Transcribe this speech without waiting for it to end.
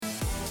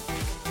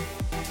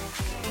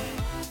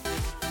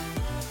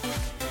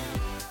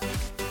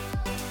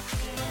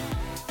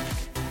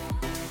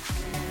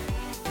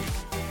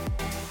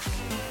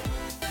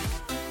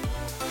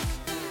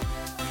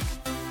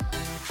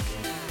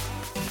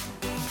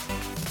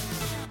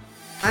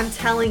I'm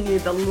telling you,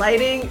 the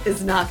lighting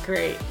is not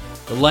great.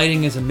 The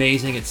lighting is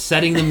amazing. It's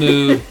setting the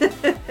mood.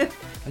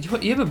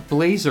 You have a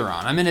blazer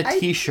on. I'm in a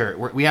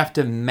t-shirt. We have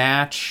to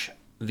match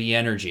the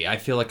energy. I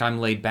feel like I'm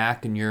laid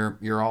back and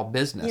you're all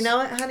business. You know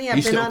what, honey? Are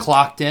you still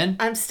clocked in?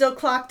 I'm still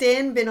clocked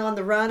in. Been on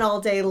the run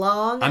all day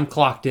long. I'm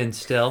clocked in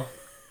still.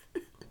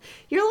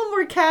 You're a little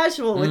more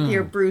casual with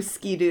your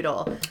Bruce-ski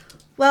doodle.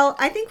 Well,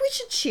 I think we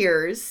should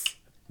cheers.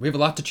 We have a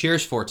lot to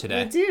cheers for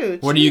today. We do.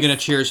 What are you going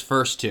to cheers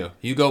first to?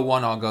 You go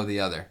one, I'll go the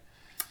other.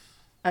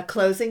 A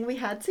closing we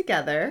had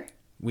together.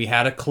 We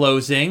had a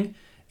closing,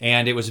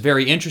 and it was a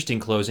very interesting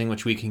closing,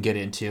 which we can get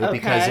into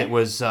because it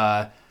was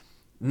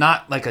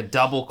not like a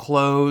double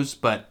close,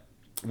 but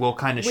we'll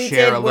kind of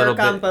share a little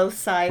bit. We did work on both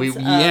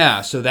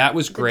sides. So that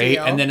was great.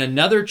 And then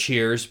another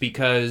cheers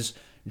because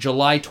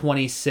July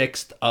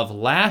 26th of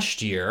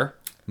last year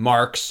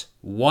marks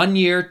 1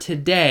 year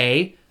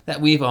today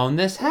that we've owned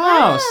this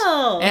house.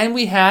 Wow. And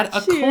we had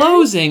a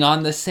closing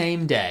on the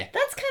same day.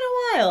 That's kind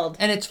of wild.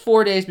 And it's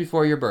 4 days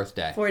before your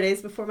birthday. 4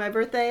 days before my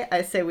birthday.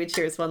 I say we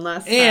cheers one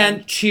last time.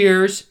 And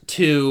cheers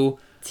to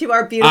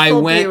our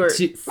beautiful viewers.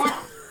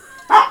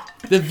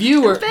 The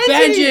viewer,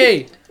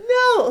 Benji!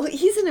 No,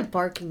 he's in a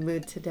barking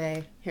mood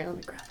today. Here, let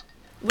me grab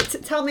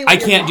it. Tell me what I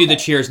can't do the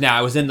cheers now.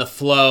 I was in the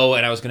flow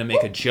and I was going to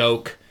make a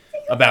joke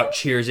about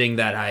cheersing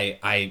that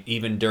I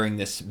even during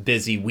this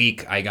busy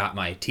week, I got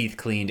my teeth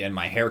cleaned and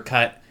my hair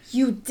cut.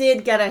 You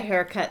did get a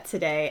haircut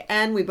today,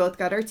 and we both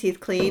got our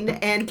teeth cleaned.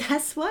 And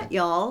guess what,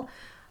 y'all?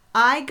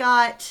 I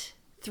got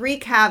 3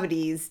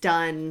 cavities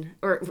done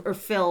or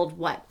filled,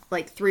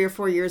 like 3 or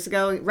 4 years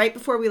ago, right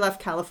before we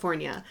left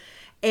California.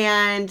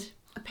 And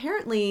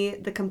apparently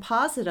the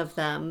composite of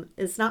them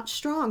is not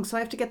strong, so I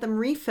have to get them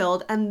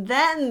refilled. And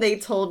then they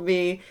told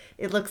me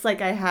it looks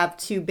like I have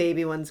 2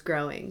 baby ones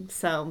growing.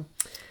 So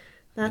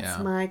that's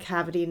my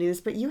cavity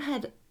news. But you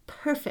had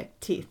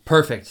perfect teeth.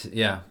 Perfect.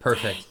 Yeah,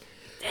 perfect. Dang.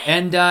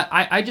 And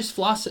I just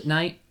floss at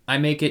night. I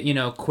make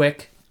it,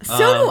 quick. So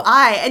do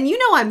I. And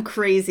I'm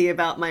crazy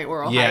about my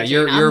oral hygiene. Yeah,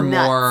 you're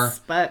nuts, more...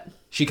 But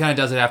she kind of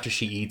does it after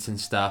she eats and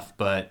stuff,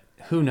 but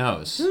who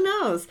knows? Who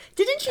knows?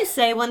 Didn't you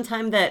say one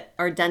time that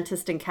our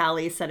dentist in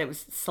Cali said it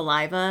was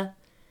saliva?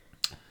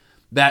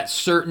 That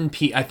certain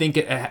I think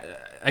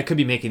I could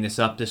be making this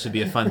up. This would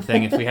be a fun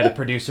thing if we had a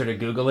producer to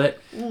Google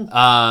it.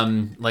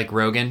 Like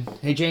Rogan.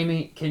 Hey,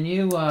 Jamie, can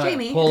you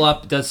pull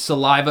up, does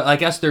saliva, I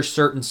guess there's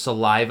certain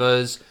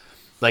salivas,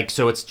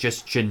 so it's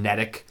just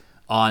genetic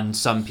on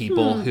some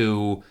people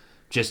who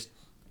just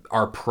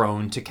are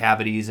prone to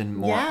cavities and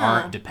more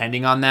aren't,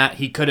 depending on that.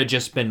 He could have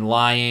just been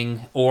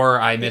lying, or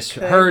I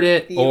misheard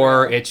it,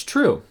 or it's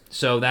true.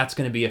 So that's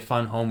going to be a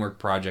fun homework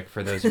project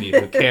for those of you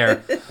who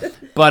care.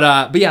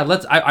 But yeah,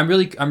 I'm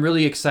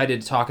really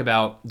excited to talk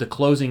about the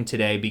closing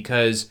today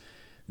because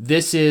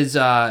this is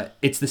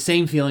it's the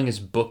same feeling as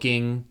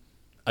booking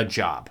a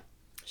job.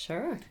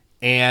 Sure.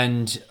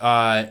 And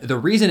the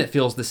reason it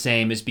feels the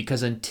same is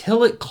because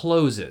until it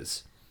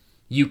closes,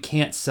 you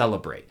can't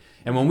celebrate.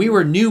 And when we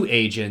were new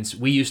agents,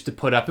 we used to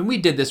put up, and we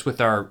did this with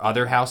our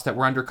other house that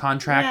we're under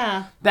contract.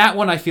 Yeah. That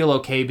one I feel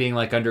okay being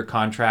under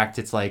contract.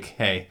 It's like,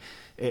 hey,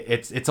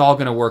 it's all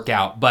going to work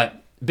out.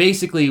 But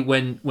basically,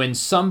 when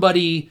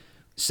somebody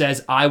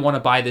says, I want to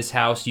buy this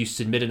house, you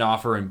submit an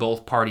offer and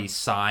both parties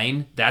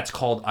sign, that's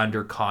called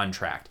under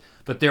contract.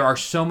 But there are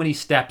so many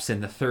steps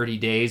in the 30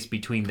 days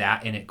between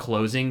that and it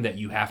closing that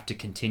you have to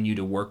continue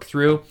to work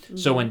through. Mm-hmm.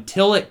 So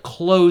until it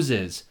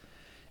closes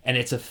and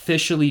it's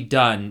officially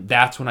done,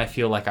 that's when I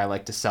feel like I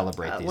like to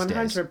celebrate these 100%.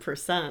 days.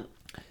 100%.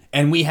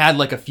 And we had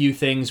a few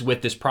things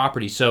with this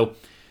property. So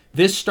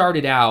this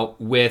started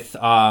out with,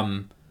 I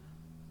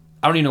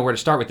don't even know where to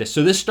start with this.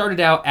 So this started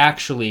out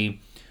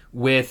actually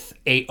with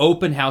a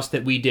open house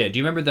that we did. Do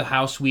you remember the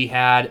house we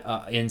had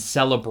in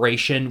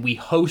Celebration? We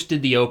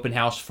hosted the open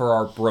house for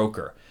our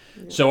broker.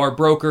 So our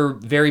broker,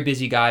 very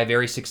busy guy,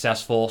 very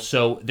successful.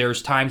 So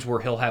there's times where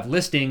he'll have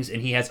listings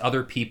and he has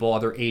other people,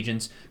 other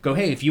agents go,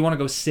 hey, if you want to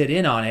go sit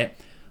in on it,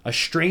 a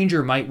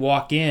stranger might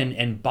walk in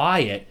and buy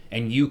it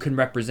and you can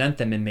represent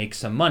them and make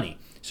some money.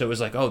 So it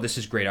was like, oh, this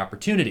is a great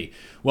opportunity.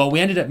 Well, we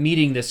ended up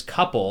meeting this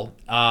couple.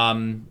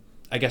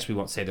 I guess we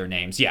won't say their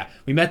names. Yeah,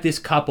 we met this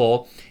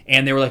couple,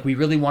 and they were like, we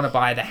really want to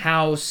buy the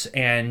house.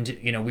 And,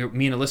 me and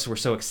Alyssa were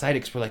so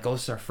excited because we're like, oh,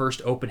 this is our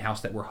first open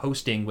house that we're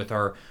hosting with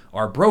our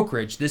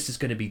brokerage. This is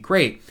going to be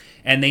great.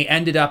 And they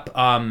ended up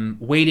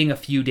waiting a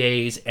few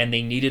days, and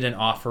they needed an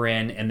offer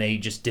in, and they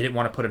just didn't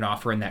want to put an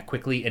offer in that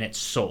quickly, and it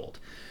sold.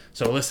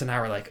 So Alyssa and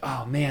I were like,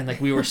 oh, man,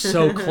 we were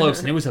so close.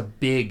 And it was a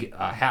big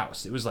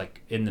house. It was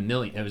in the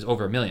million. It was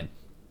over $1 million.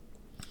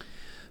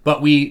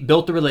 But we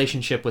built the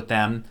relationship with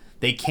them.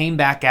 They came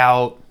back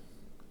out,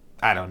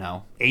 I don't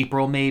know,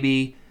 April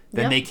maybe.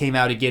 Then they came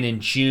out again in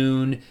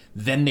June.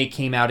 Then they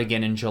came out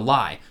again in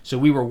July. So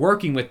we were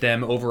working with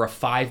them over a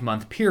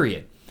 5-month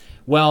period.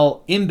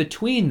 Well, in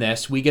between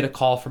this, we get a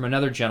call from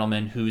another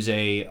gentleman who's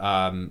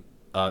an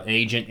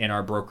agent in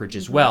our brokerage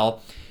as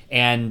well.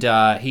 And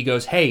he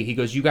goes,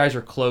 you guys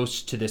are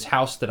close to this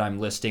house that I'm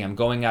listing. I'm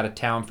going out of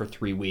town for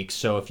 3 weeks.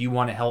 So if you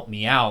want to help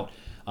me out,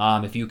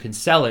 If you can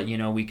sell it,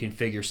 we can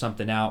figure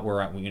something out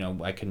where,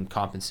 I can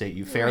compensate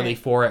you fairly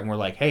for it. And we're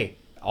like, hey,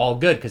 all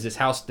good, because this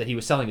house that he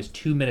was selling is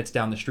 2 minutes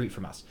down the street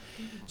from us.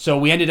 So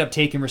we ended up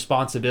taking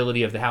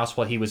responsibility of the house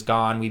while he was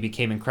gone. We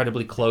became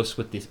incredibly close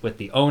with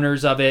the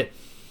owners of it,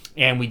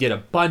 and we did a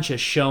bunch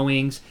of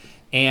showings,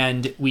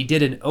 and we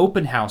did an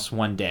open house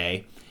one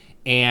day,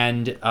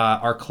 and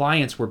our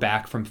clients were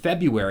back from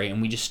February, and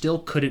we just still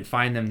couldn't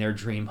find them their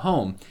dream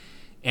home.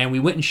 And we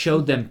went and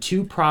showed them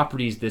 2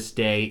 properties this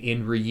day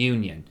in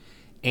Reunion.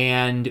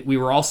 And we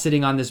were all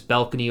sitting on this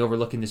balcony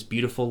overlooking this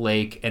beautiful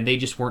lake, and they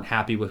just weren't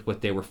happy with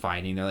what they were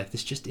finding. They're like,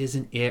 this just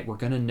isn't it. We're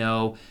going to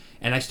know.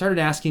 And I started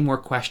asking more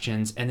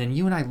questions, and then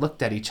you and I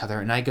looked at each other,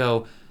 and I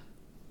go,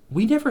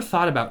 we never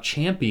thought about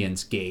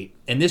Champions Gate.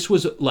 And this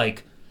was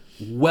like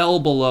well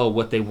below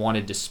what they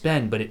wanted to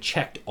spend, but it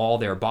checked all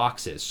their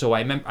boxes. So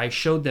I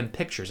showed them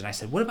pictures, and I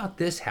said, what about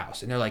this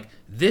house? And they're like,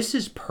 this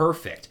is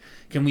perfect.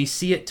 Can we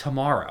see it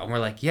tomorrow? And we're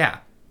like, yeah.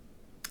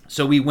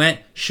 So we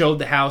went, showed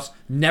the house,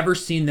 never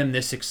seen them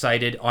this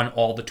excited on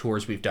all the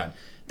tours we've done.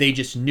 They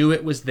just knew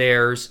it was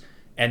theirs,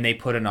 and they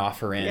put an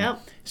offer in. Yep.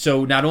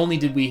 So not only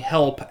did we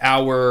help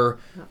our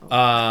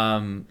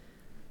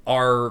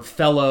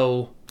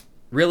fellow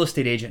real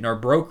estate agent and our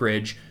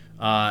brokerage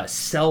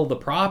sell the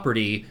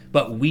property,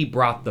 but we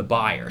brought the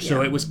buyer. Yeah.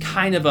 So it was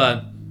kind of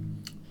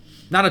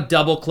not a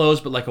double close,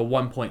 but like a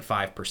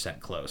 1.5%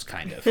 close,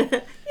 kind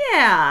of.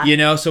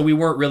 Yeah. So we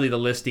weren't really the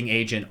listing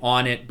agent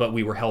on it, but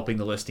we were helping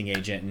the listing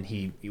agent, and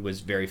he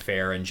was very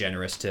fair and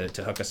generous to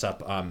hook us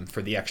up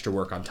for the extra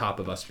work on top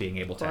of us being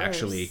able to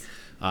actually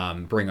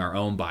bring our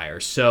own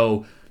buyers.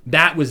 So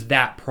that was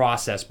that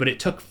process, but it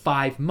took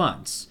 5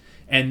 months,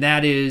 and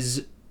that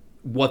is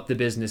what the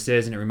business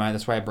is, and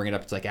that's why I bring it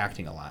up. It's like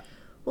acting a lot.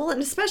 Well,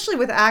 and especially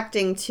with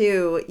acting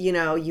too,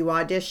 you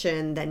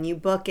audition, then you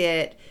book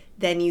it,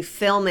 then you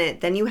film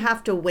it, then you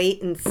have to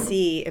wait and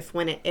see if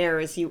when it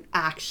airs you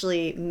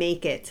actually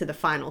make it to the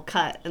final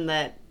cut and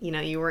that,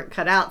 you weren't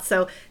cut out.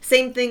 So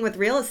same thing with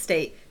real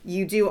estate.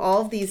 You do all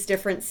of these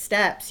different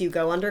steps. You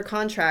go under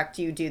contract,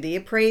 you do the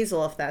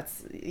appraisal if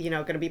that's,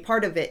 going to be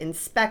part of it,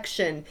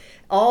 inspection,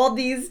 all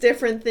these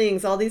different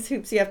things, all these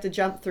hoops you have to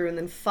jump through. And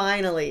then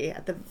finally,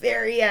 at the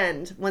very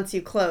end, once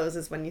you close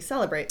is when you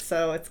celebrate.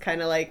 So it's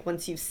kind of like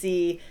once you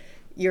see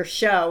your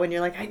show and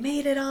you're like, I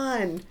made it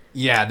on.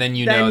 Yeah, then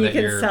you know that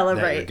can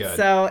celebrate. That you're good.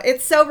 So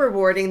it's so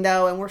rewarding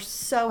though, and we're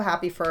so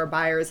happy for our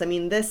buyers. I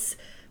mean, this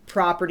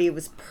property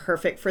was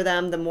perfect for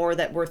them. The more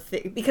that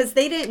because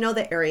they didn't know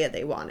the area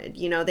they wanted.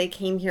 They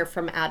came here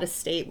from out of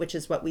state, which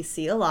is what we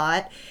see a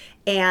lot,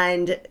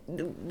 and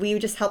we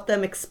just helped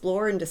them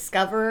explore and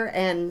discover,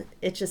 and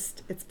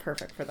it's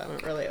perfect for them.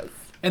 It really is.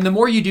 And the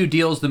more you do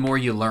deals, the more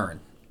you learn.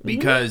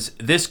 Because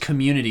this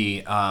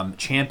community,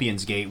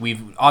 Champions Gate,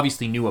 we've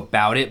obviously knew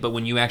about it, but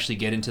when you actually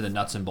get into the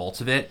nuts and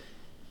bolts of it,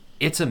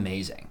 it's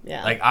amazing.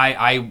 Yeah. Like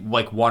I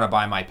want to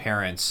buy my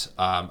parents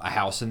a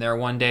house in there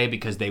one day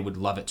because they would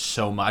love it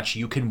so much.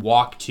 You can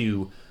walk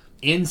to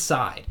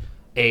inside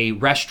a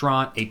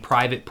restaurant, a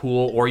private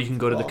pool, or you can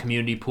go to the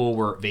community pool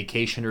where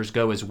vacationers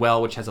go as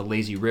well, which has a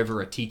lazy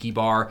river, a tiki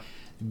bar.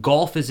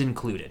 Golf is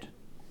included.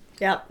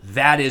 Yep.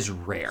 That is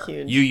rare.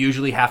 Huge. You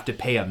usually have to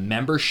pay a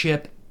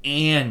membership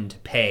and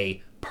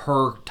pay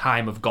per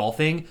time of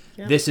golfing.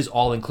 Yep. This is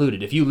all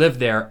included. If you live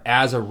there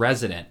as a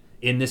resident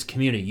in this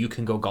community, you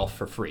can go golf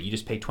for free. You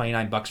just pay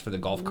 $29 for the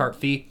golf cart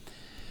fee.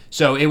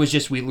 So it was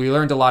just, we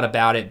learned a lot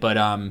about it, but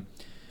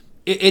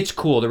it's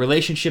cool. The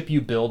relationship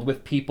you build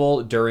with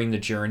people during the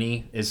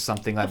journey is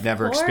something I've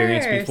never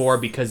experienced before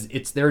because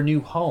it's their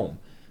new home.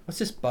 What's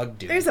this bug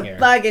doing here? There's a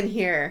bug in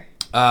here.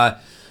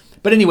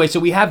 But anyway, so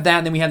we have that,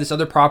 and then we have this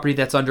other property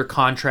that's under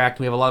contract.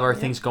 We have a lot of our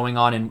things going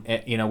on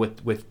in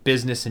with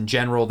business in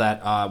general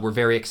that we're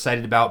very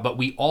excited about. But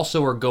we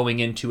also are going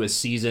into a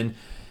season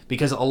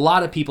because a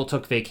lot of people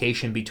took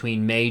vacation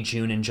between May,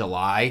 June, and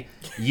July.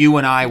 You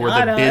and I were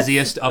the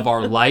busiest of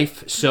our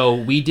life. So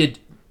we did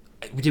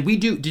we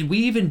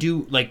even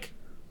do like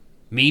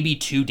maybe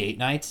 2 date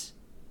nights?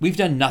 We've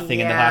done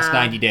nothing in the last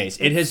 90 days.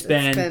 It has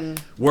been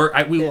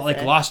we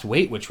like lost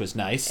weight, which was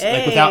nice,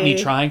 like without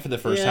me trying for the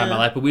first time in my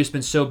life. But we've just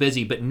been so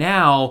busy. But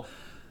now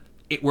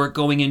we're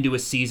going into a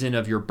season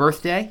of your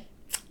birthday.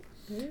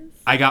 Yes.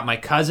 I got my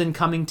cousin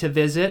coming to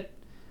visit.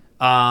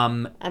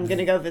 I'm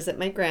gonna go visit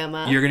my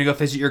grandma. You're gonna go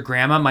visit your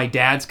grandma. My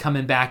dad's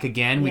coming back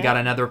again. Yep. We got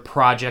another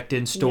project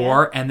in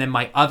store, and then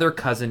my other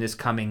cousin is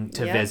coming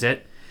to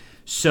visit.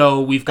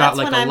 So we've got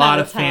like a lot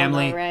of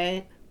family. Though,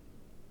 right?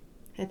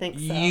 I think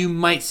so. You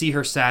might see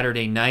her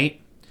Saturday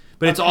night,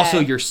 but it's also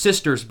your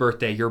sister's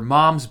birthday, your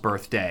mom's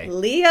birthday.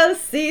 Leo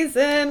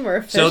season. We're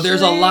officially so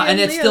there's a lot, and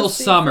it's Leo still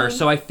season. Summer.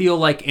 So I feel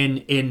like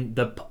in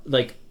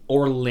the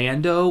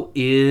Orlando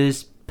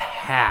is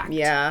packed.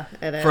 Yeah,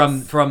 it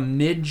is. From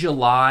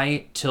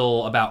mid-July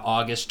till about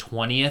August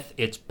 20th,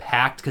 it's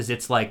packed because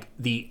it's like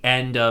the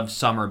end of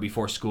summer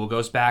before school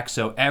goes back.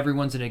 So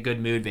everyone's in a good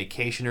mood.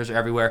 Vacationers are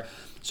everywhere.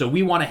 So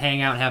we want to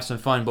hang out and have some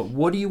fun. But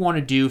what do you want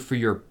to do for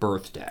your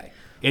birthday?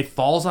 It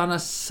falls on a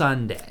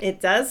Sunday. It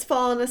does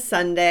fall on a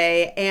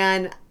Sunday,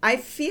 and I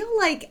feel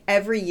like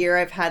every year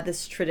I've had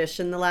this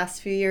tradition the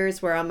last few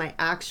years where on my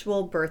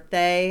actual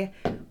birthday,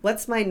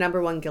 what's my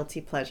number one guilty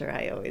pleasure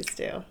I always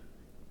do?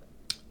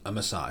 A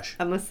massage.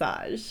 A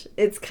massage.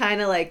 It's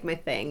kind of like my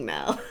thing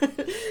now.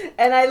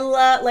 And I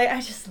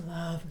just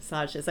love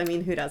massages. I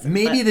mean, who doesn't?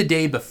 Maybe the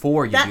day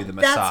before you do the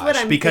massage. That's what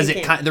I'm because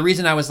thinking. The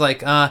reason I was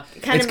like, it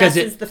kind of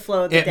messes the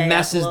flow of the day. It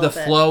messes the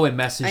flow and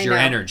messes your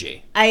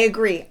energy. I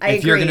agree.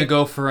 If you're going to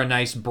go for a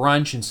nice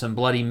brunch and some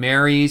Bloody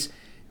Marys,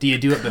 do you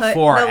do it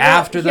before or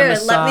after the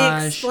massage?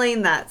 Let me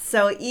explain that.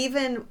 So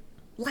even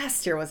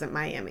last year wasn't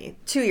Miami.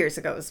 2 years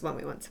ago was when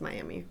we went to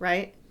Miami,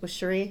 right? With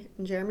Cherie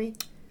and Jeremy?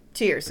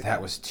 2 years ago.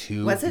 That was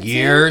 2 was it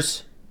years?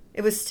 2?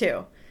 It was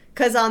 2.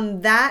 Because on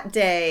that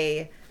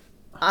day,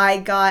 I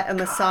got a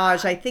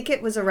massage. I think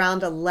it was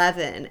around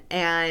 11,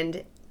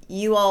 and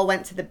you all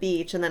went to the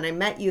beach, and then I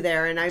met you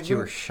there, and you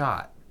were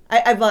shot.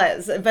 I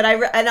was, but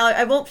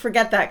I won't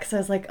forget that because I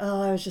was like,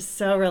 oh, I was just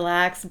so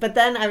relaxed. But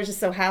then I was just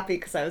so happy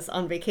because I was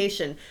on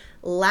vacation.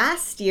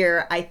 Last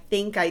year, I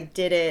think I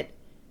did it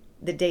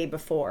the day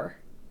before.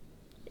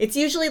 It's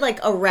usually like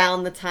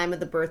around the time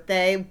of the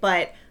birthday,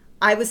 but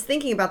I was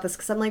thinking about this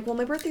because I'm like, well,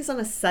 my birthday's on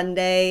a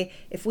Sunday.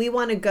 If we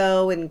want to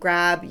go and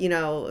grab,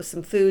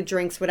 some food,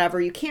 drinks, whatever,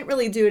 you can't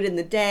really do it in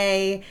the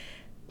day,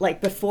 like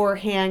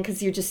beforehand,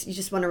 because you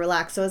just want to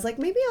relax. So I was like,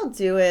 maybe I'll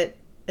do it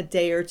a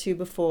day or two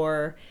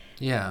before.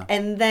 Yeah.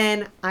 And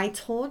then I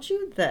told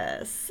you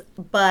this,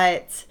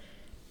 but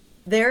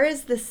there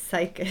is this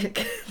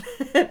psychic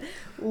that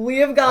we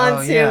have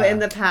gone to in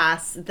the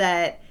past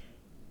that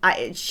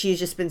she's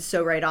just been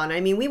so right on. I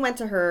mean, we went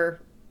to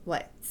her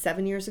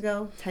 7 years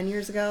ago, 10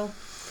 years ago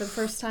for the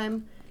first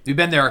time. We've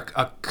been there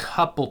a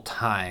couple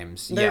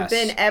times.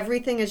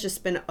 Everything has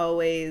just been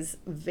always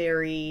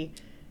very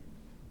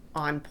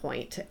on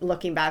point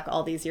looking back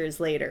all these years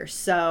later.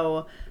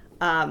 So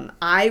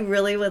I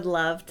really would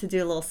love to do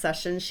a little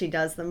session. She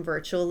does them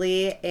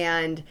virtually,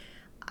 and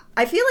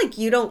I feel like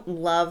you don't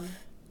love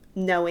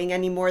knowing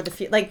anymore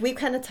like we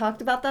kind of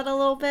talked about that a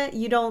little bit.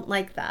 You don't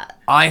like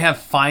that. I have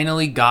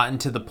finally gotten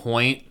to the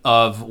point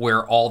of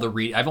where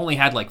I've only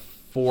had like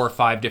 4 or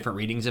 5 different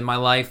readings in my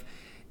life,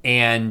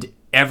 and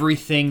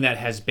everything that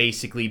has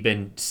basically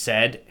been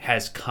said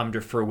has come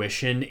to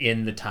fruition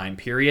in the time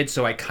period.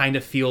 So I kind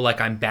of feel like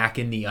I'm back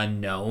in the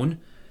unknown,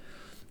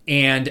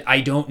 and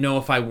I don't know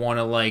if I want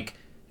to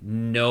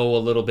know a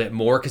little bit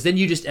more, because then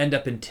you just end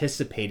up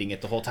anticipating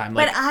it the whole time.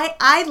 But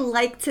I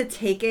like to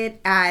take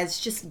it as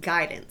just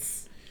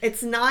guidance.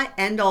 It's not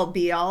end all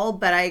be all,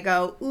 but I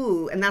go,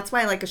 ooh, and that's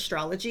why I like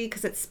astrology,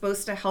 because it's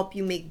supposed to help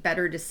you make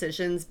better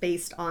decisions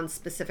based on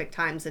specific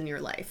times in your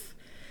life.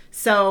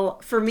 So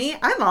for me,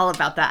 I'm all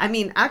about that. I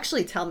mean,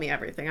 actually tell me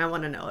everything. I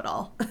want to know it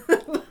all.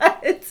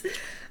 But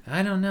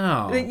I don't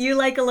know. You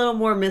like a little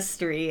more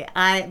mystery.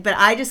 But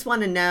I just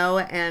want to know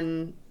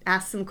and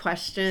ask some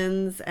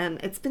questions, and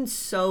it's been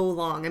so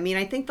long. I mean,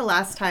 I think the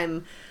last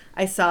time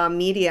I saw a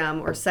medium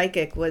or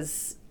psychic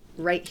was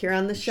right here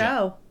on the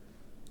show.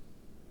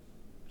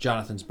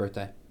 Jonathan's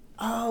birthday.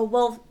 Oh,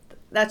 well,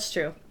 that's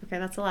true. Okay,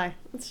 that's a lie.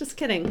 It's just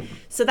kidding.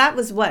 So that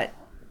was what?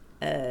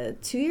 2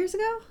 years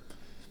ago?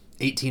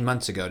 18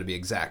 months ago, to be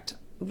exact.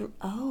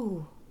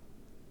 Oh.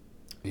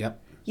 Yep.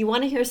 You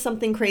want to hear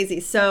something crazy?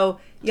 So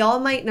y'all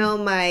might know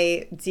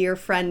my dear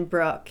friend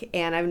Brooke,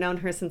 and I've known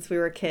her since we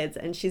were kids,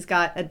 and she's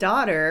got a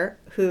daughter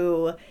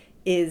who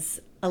is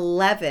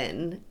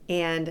 11,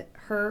 and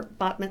her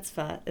bat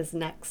mitzvah is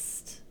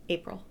next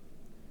April.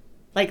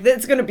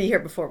 It's going to be here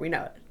before we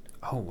know it.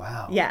 Oh,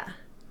 wow. Yeah.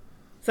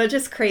 So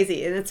just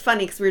crazy. And it's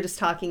funny because we were just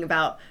talking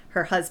about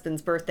her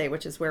husband's birthday,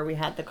 which is where we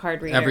had the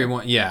card reader.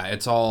 Everyone,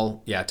 it's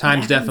all,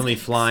 time's definitely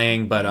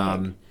flying, but,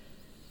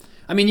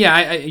 I mean,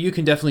 you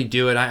can definitely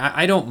do it.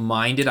 I don't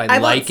mind it. I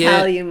like it. I won't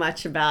tell you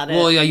much about it.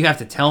 Well, yeah, you have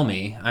to tell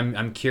me.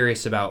 I'm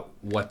curious about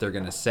what they're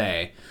going to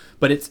say.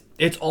 But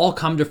it's all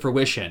come to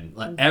fruition.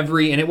 And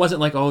it wasn't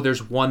like, oh,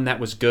 there's one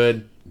that was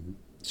good.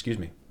 Excuse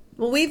me.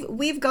 Well,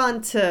 we've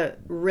gone to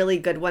really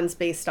good ones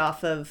based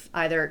off of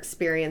either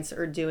experience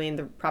or doing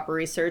the proper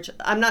research.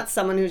 I'm not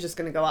someone who's just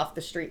going to go off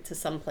the street to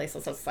some place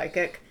that's a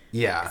psychic.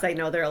 Yeah. Because I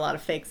know there are a lot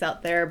of fakes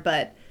out there.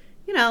 But,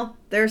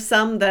 there's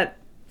some that,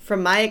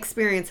 from my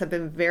experience, have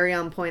been very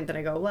on point that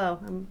I go, whoa,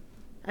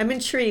 I'm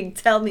intrigued.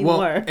 Tell me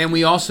more. And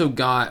we also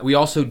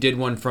did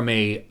one from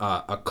a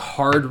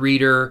card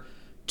reader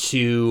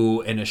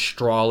to an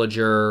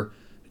astrologer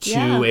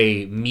to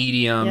a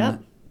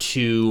medium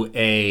to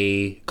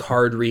a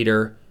card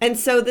reader. And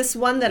so this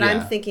one that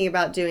I'm thinking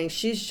about doing,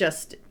 she's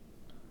just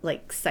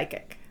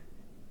psychic.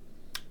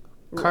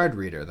 Card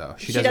reader, though.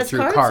 She does it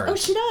through cards. Oh,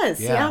 she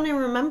does. Yeah. I don't even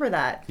remember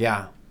that.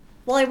 Yeah.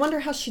 Well, I wonder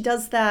how she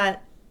does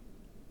that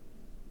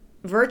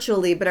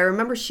virtually, but I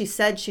remember she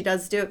said she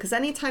does do it, because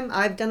anytime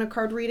I've done a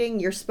card reading,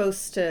 you're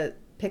supposed to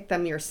pick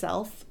them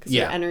yourself because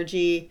your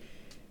energy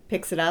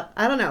picks it up.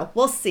 I don't know.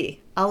 We'll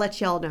see. I'll let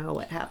y'all know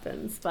what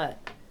happens, but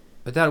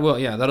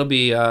that'll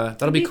be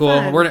cool.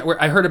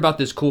 I heard about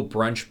this cool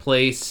brunch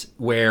place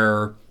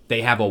where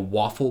they have a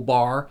waffle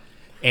bar,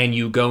 and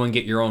you go and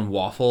get your own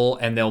waffle,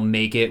 and they'll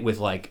make it with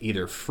like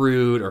either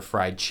fruit or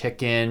fried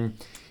chicken,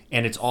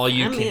 and it's all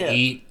you can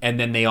eat. And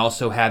then they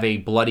also have a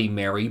Bloody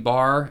Mary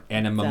bar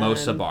and a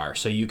mimosa bar,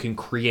 so you can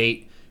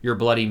create your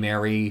Bloody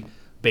Mary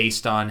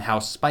based on how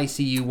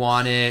spicy you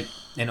want it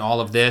and all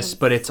of this.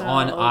 But it's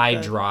on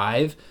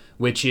iDrive,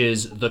 which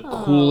is the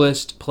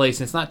coolest place.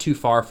 And it's not too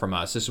far from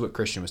us. This is what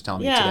Christian was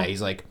telling me today.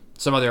 He's like,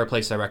 some other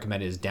place I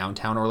recommend is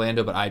downtown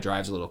Orlando, but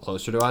iDrive's a little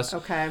closer to us.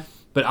 Okay.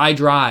 But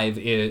iDrive,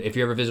 if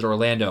you ever visit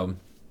Orlando,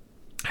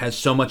 has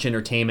so much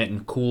entertainment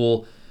and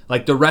cool.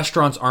 Like, the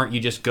restaurants aren't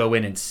you just go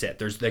in and sit.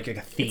 There's like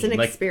a theme. It's an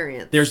like,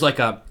 experience. There's like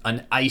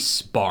an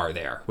ice bar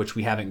there, which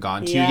we haven't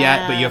gone to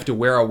yet. But you have to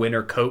wear a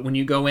winter coat when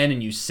you go in,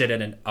 and you sit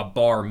at a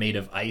bar made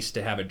of ice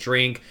to have a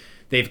drink.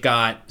 They've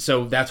got,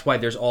 so that's why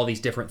there's all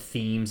these different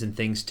themes and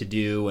things to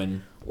do.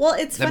 And well,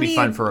 it's that'd funny be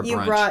fun for a you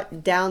brunch.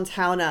 Brought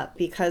downtown up,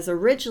 because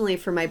originally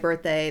for my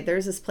birthday,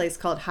 there's this place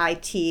called High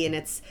Tea, and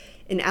it's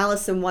an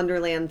Alice in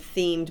Wonderland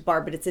themed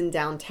bar, but it's in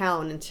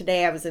downtown. And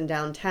today I was in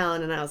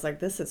downtown, and I was like,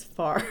 this is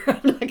far.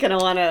 I'm not going to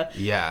want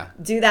to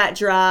do that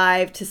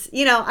drive to,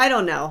 I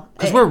don't know.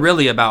 Because we're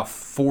really about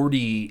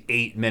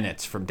 48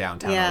 minutes from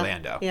downtown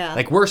Orlando. Yeah.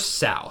 Like, we're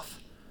south.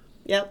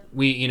 Yep.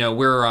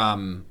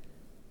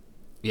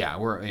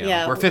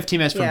 We're 15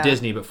 minutes from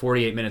Disney, but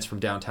 48 minutes from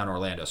downtown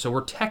Orlando. So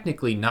we're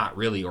technically not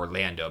really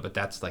Orlando, but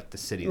that's like the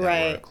city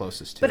that we're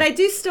closest to. But I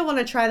do still want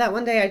to try that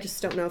one day. I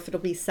just don't know if it'll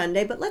be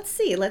Sunday, but let's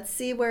see. Let's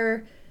see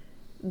where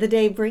the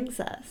day brings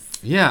us.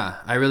 Yeah,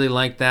 I really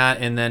like that.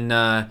 And then,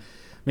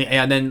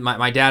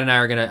 my dad and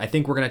I I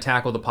think we're gonna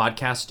tackle the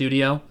podcast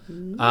studio.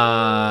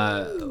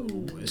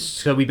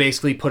 So we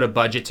basically put a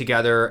budget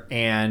together,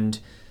 and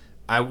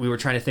we were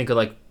trying to think of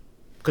like,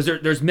 because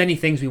there's many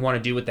things we want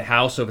to do with the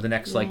house over the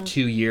next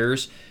 2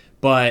 years,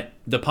 but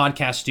the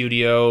podcast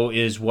studio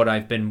is what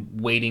I've been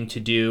waiting to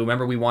do.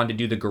 Remember, we wanted to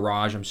do the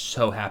garage. I'm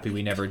so happy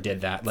we never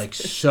did that. Like,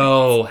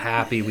 so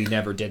happy we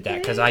never did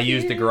that, because I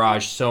use the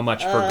garage so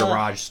much for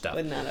garage stuff.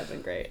 Wouldn't that have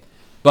been great?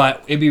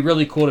 But it'd be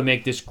really cool to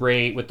make this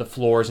great with the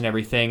floors and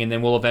everything, and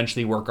then we'll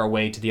eventually work our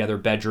way to the other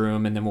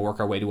bedroom, and then we'll work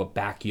our way to a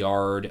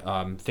backyard,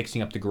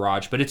 fixing up the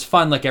garage. But it's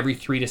fun. Like, every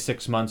 3 to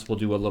 6 months, we'll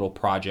do a little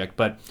project.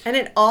 And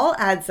it all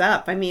adds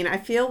up. I mean, I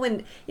feel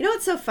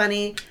what's so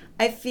funny?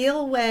 I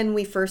feel when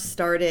we first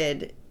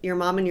started, your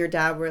mom and your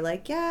dad were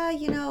like,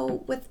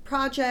 with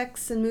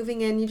projects and moving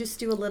in, you just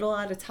do a little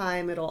at a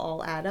time. It'll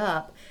all add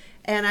up.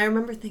 And I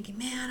remember thinking,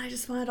 man, I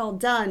just want it all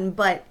done.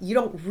 But you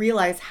don't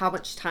realize how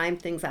much time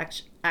things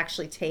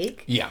actually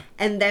take. Yeah.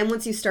 And then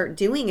once you start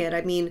doing it,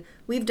 I mean,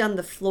 we've done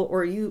the floor,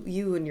 or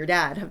you and your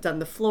dad have done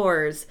the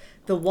floors,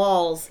 the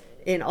walls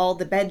in all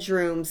the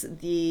bedrooms,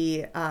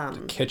 the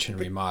kitchen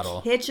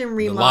remodel,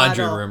 the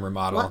laundry room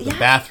remodel, the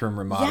bathroom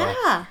remodel.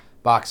 Yeah.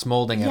 Box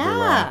molding everywhere.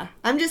 Yeah.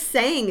 I'm just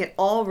saying, it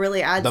all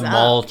really adds up. The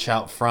mulch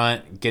out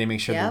front, make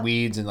sure the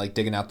weeds, and like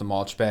digging out the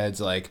mulch beds.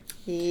 Like,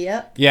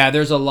 yep. Yeah,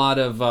 there's a lot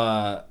of,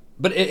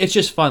 but it's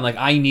just fun. Like,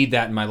 I need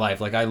that in my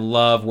life. Like, I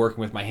love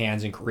working with my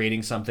hands and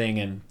creating something.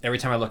 And every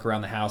time I look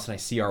around the house and I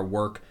see our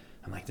work,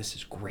 I'm like, this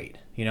is great.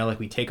 Like,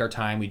 we take our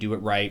time, we do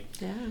it right.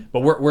 Yeah. But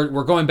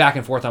we're going back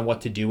and forth on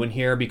what to do in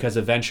here, because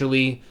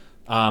eventually,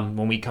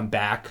 when we come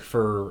back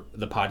for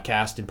the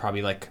podcast in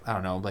probably like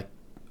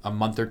a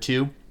month or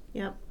two.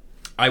 Yep.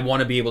 I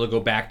want to be able to go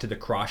back to the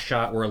cross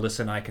shot where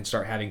Alyssa and I can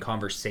start having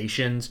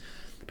conversations,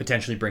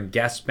 potentially bring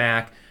guests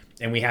back,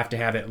 and we have to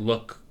have it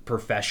look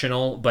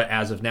professional. But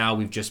as of now,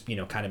 we've just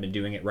kind of been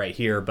doing it right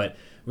here. But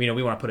we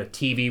want to put a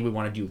TV, we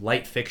want to do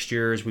light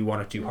fixtures, we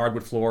want to do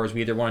hardwood floors, we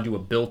either want to do a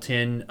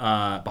built-in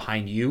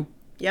behind you.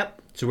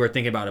 Yep. So we're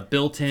thinking about a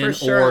built-in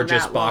or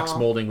just box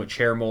molding with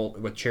chair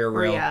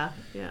rail. Yeah.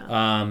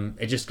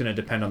 It's just going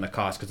to depend on the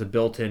cost, because the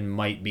built-in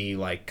might be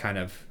like kind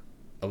of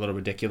a little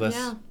ridiculous.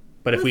 Yeah.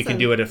 But if we can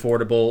do it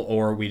affordable,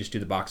 or we just do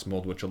the box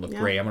mold, which will look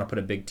great. I'm going to put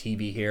a big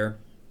TV here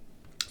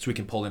so we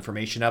can pull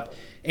information up.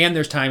 And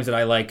there's times that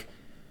I like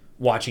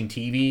watching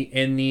TV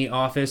in the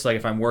office. Like,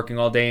 if I'm working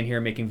all day in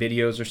here making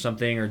videos or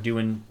something, or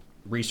doing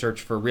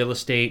research for real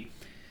estate,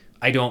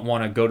 I don't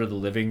want to go to the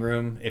living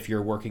room if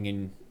you're working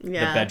in the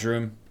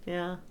bedroom.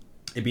 Yeah.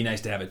 It'd be nice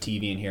to have a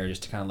TV in here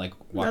just to kind of like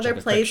watch like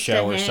a quick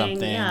show or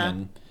something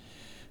and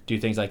do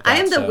things like that. I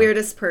am the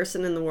weirdest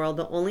person in the world.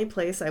 The only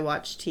place I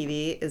watch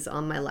TV is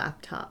on my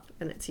laptop,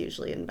 and it's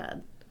usually in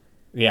bed.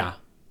 Yeah.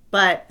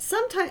 But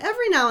sometimes,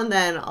 every now and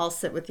then, I'll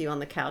sit with you on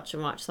the couch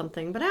and watch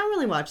something. But I don't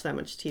really watch that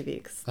much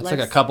TV. That's like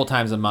a couple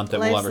times a month that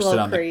we'll ever sit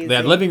on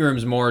the living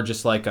room's more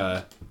just like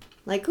a...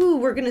 Like, ooh,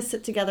 we're going to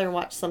sit together and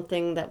watch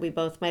something that we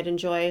both might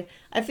enjoy.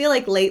 I feel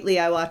like lately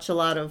I watch a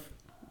lot of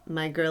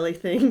my girly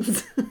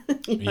things.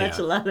 Watch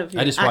a lot of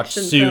your I just watched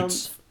Suits.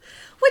 Films,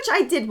 which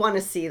I did want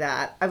to see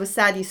that. I was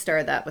sad you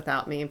started that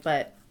without me,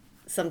 but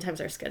sometimes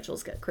our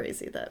schedules get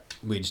crazy that...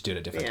 We just do it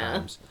at different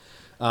times.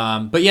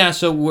 But yeah,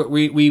 so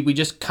we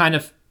just kind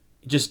of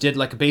just did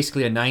like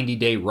basically a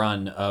 90-day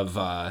run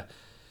of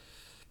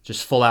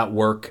just full out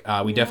work.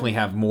 We definitely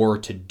have more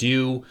to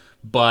do,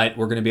 but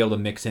we're going to be able to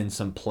mix in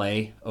some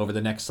play over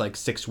the next like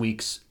 6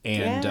 weeks.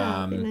 And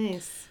that'd be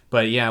nice.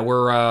 But yeah,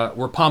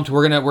 we're pumped.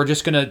 We're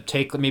just gonna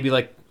take maybe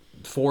like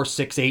 4,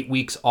 6, 8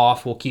 weeks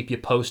off. We'll keep you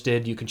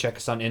posted. You can check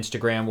us on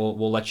Instagram.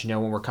 We'll let you know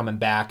when we're coming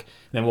back.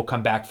 And then we'll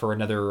come back for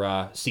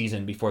another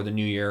season before the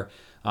new year.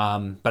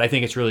 But I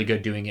think it's really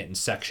good doing it in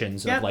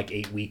sections of like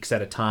 8 weeks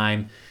at a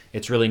time.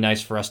 It's really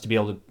nice for us to be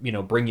able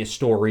to, bring you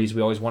stories.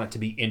 We always want it to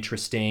be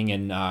interesting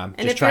and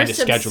just trying to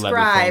schedule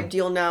everything. And if you're subscribed,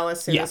 you'll know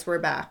as soon as we're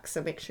back.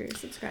 So make sure you're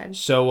subscribed.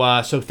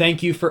 So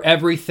thank you for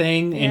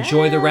everything. Yes.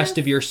 Enjoy the rest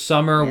of your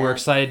summer. Yes. We're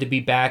excited to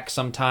be back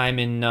sometime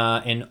in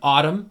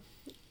autumn.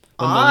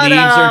 When the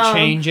leaves are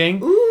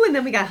changing. Ooh, and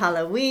then we got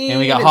Halloween. And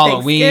we got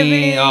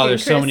Halloween. Oh,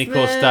 there's so many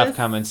cool stuff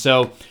coming.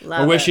 So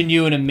we're wishing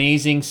you an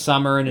amazing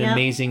summer and an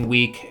amazing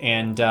week.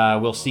 And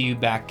we'll see you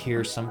back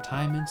here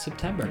sometime in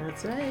September.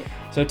 That's right.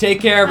 So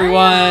take care,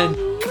 everyone.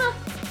 Bye.